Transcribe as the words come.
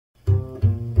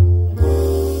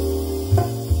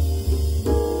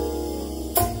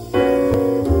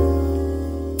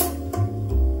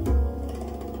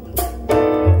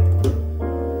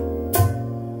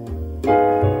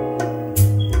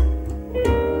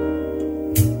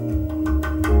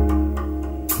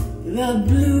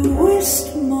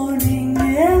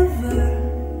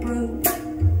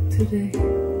today.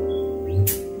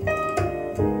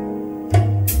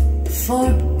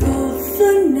 Forgo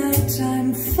the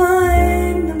nighttime,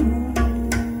 find the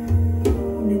moon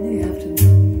in the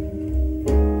afternoon.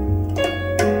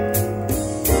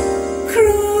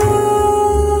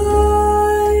 Cry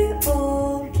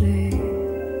all day.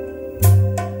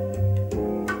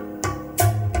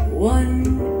 One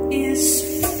is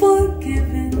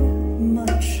forgiven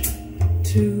much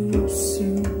too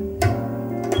soon.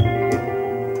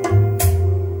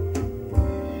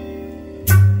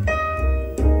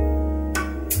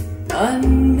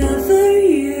 Another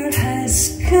year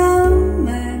has come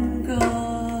and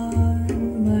gone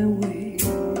my way.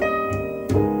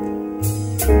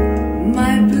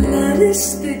 My blood is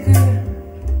thicker,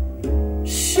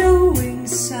 showing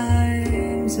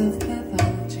signs of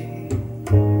pathology.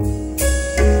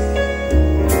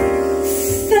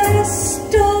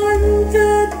 Fast on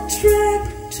the track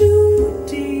to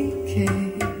decay.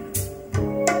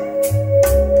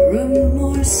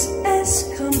 Remorse as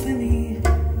company,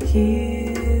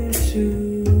 here to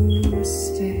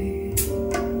stay.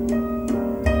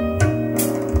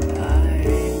 I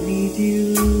need you,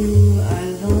 I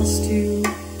lost you,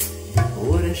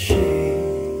 what a shame.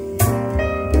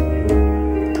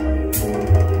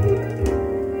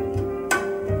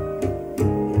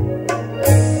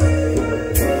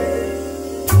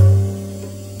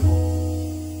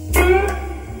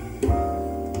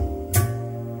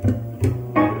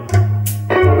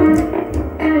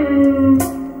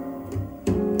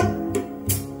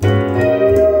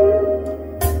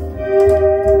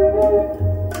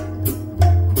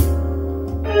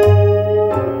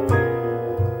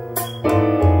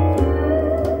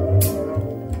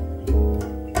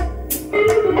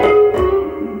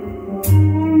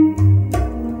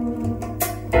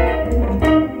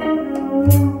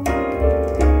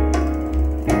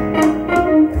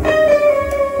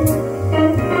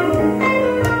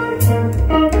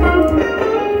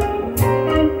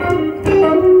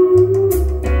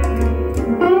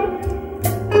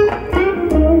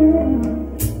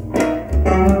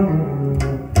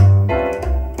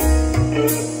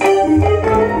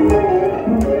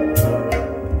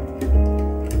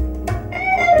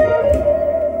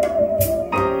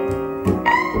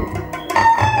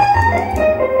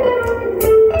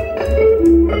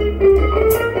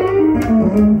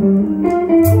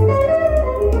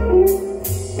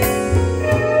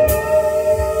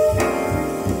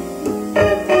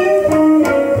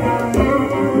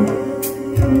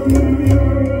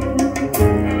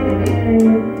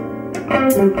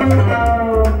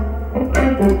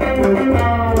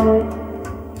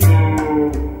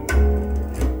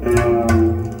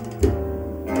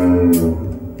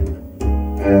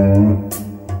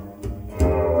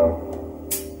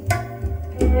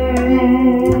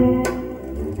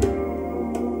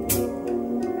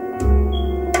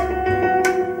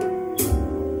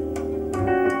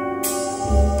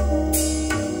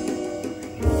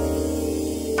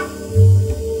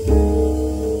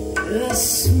 The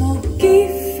smoky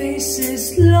face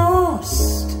is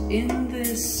lost in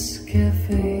this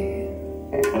cafe.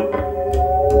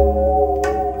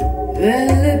 Their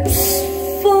lips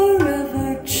forever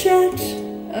chat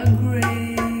a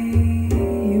gray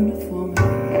uniformity.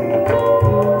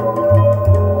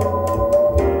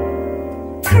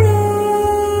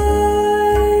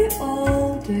 Cry all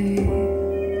day.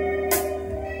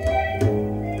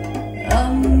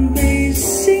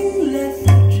 Amazing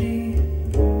lethargy,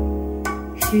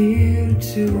 here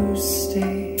to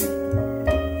stay.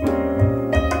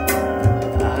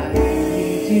 I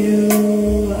need you,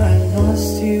 I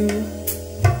lost you,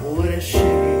 what a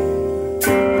shame.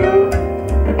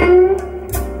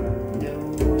 No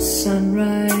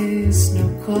sunrise, no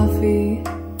coffee,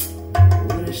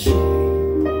 what a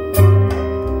shame.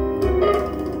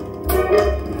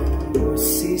 No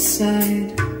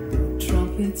seaside, no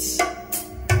trumpets,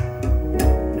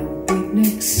 no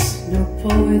beatniks, no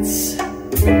poets.